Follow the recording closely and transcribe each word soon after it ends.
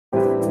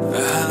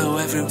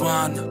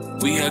everyone,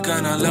 we are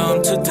gonna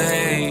learn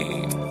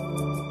today.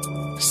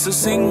 So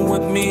sing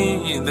with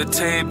me the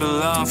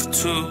table of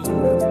 2.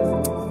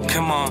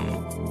 Come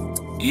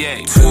on, yeah.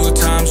 2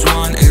 times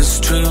 1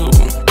 is 2.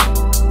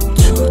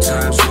 2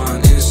 times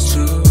 1 is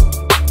 2.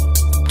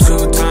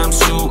 2 times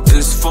 2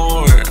 is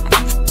 4.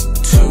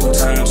 2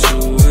 times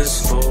 2 is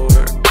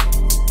 4.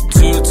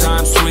 2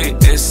 times 3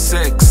 is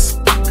 6.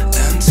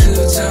 And 2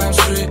 times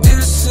 3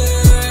 is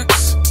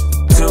 6.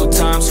 2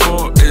 times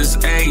 4 is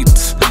 8.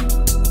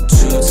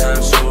 2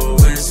 times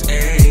 4 is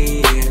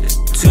 8.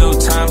 2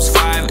 times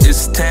 5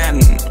 is 10.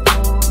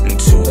 And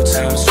 2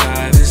 times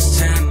 5 is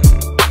 10.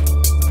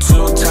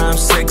 2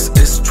 times 6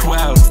 is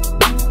 12.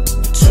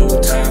 2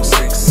 times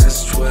 6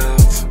 is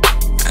 12.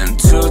 And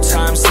 2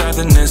 times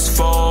 7 is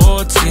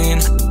 14.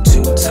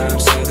 2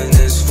 times 7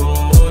 is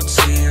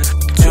 14.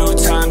 2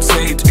 times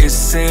 8 is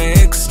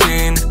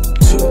 16.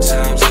 2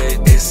 times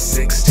 8 is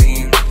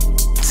 16.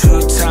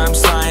 2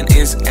 times 9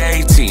 is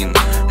 18.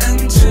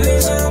 And 2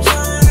 times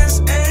 9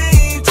 is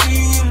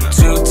 18.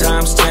 2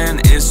 times 10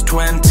 is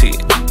 20.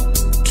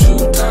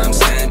 2 times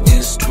 10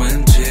 is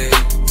 20.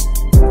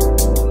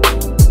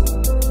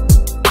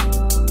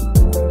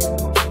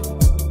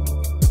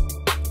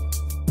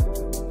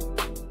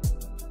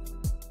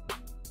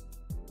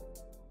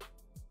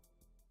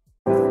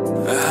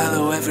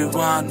 Hello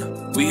everyone,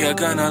 we are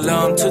gonna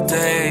learn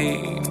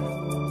today.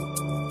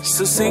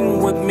 So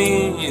sing with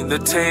me the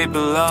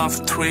table of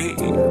 3.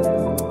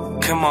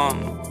 Come on,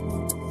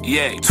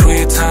 yeah.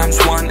 3 times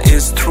 1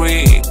 is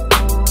 3.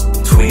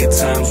 3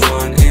 times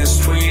 1 is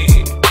 3.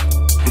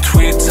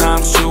 3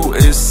 times 2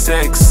 is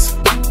 6.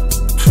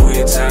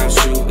 3 times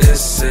 2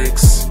 is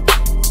 6.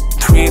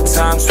 3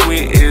 times 3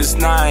 is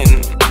 9.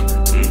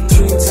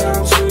 3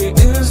 times 3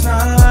 is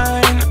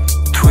 9.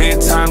 3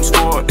 times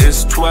 4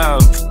 is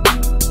 12.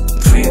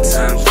 3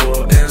 times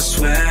 4 is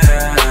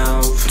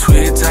 12.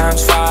 3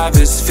 times 5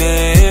 is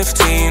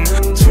 15.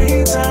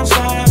 3 times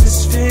 5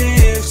 is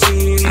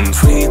 15. And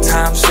 3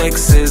 times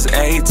 6 is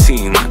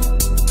 18.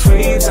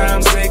 3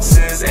 times 6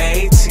 is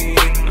 18.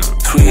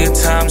 3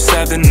 times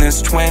 7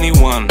 is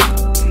 21.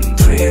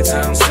 3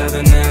 times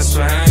 7 is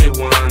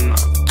 21.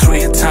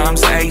 3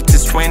 times 8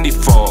 is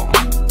 24.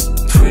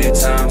 3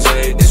 times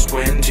 8 is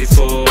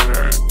 24.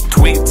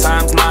 3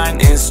 times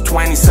 9 is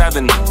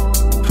 27.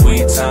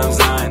 3 times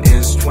 9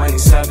 is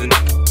 27.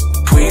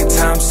 3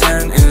 times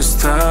 10 is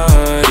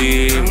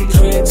 30.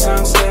 3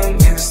 times 10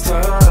 is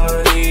 30.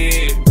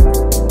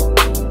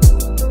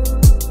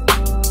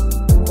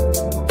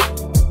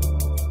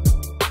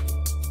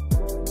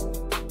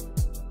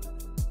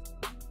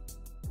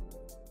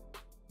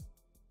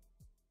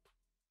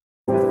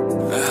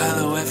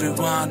 Hello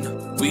everyone,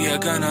 we are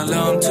gonna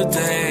learn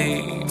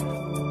today.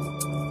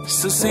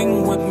 So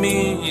sing with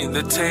me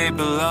the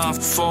table of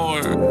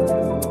 4.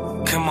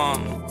 Come on,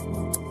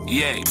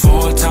 yeah.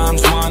 4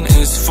 times 1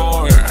 is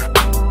 4.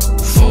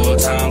 4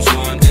 times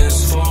 1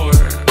 is 4.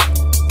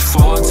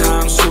 4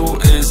 times 2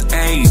 is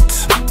 8.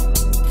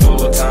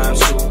 4 times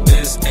 2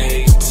 is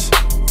 8.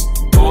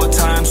 4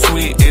 times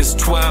 3 is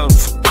 12.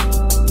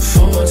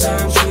 4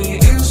 times 3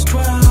 is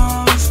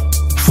 12.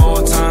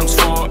 4 times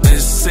 4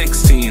 is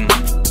 16.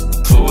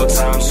 4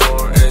 times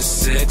 4 is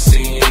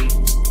 16.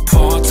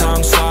 4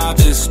 times 5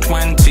 is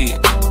 20.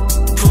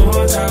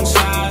 4 times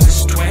 5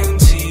 is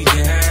 20,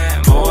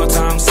 yeah. 4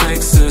 times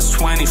 6 is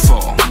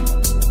 24.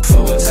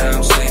 4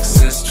 times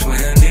 6 is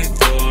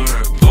 24.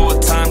 4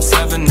 times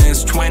 7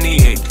 is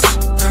 28.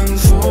 And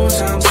 4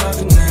 times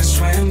 7 is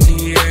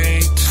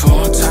 28.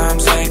 4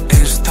 times 8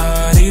 is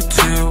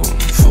 32.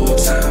 4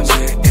 times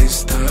 8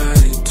 is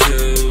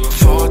 32.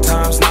 4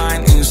 times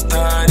 9 is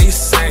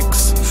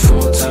 36.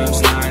 4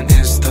 times 9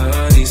 is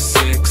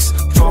 36.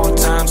 4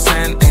 times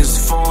 10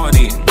 is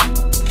 40.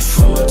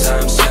 4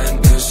 times 10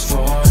 is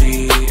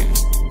 40.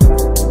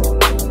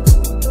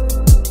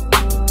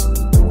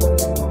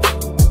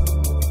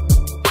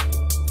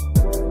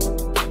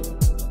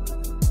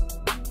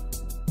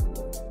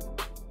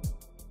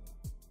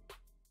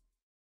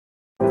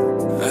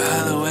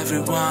 Hello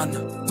everyone,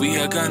 we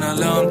are gonna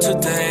learn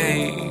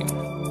today.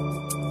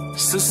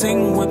 So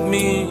sing with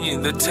me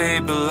the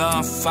table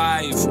of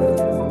 5.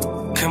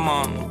 Come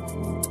on,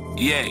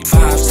 yeah.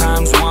 5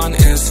 times 1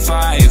 is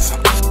 5.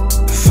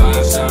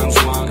 5 times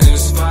 1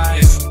 is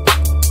 5.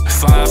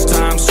 5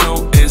 times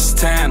 2 is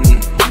 10.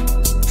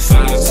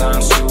 5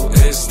 times 2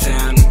 is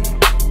 10.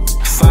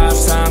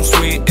 5 times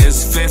 3 is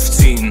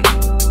 15.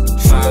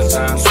 5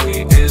 times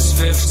 3 is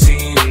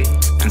 15.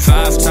 And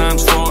 5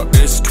 times 4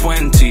 is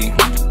 20.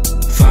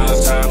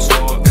 5 times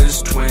 4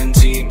 is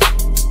 20.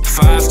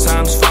 5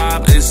 times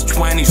 5 is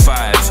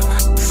 25.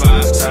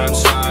 5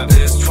 times 5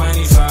 is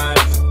 25.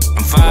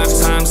 And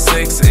 5 times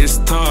 6 is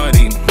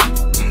 30.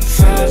 And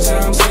 5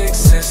 times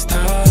 6 is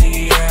 30,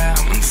 yeah.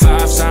 And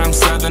 5 times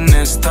 7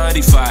 is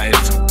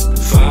 35.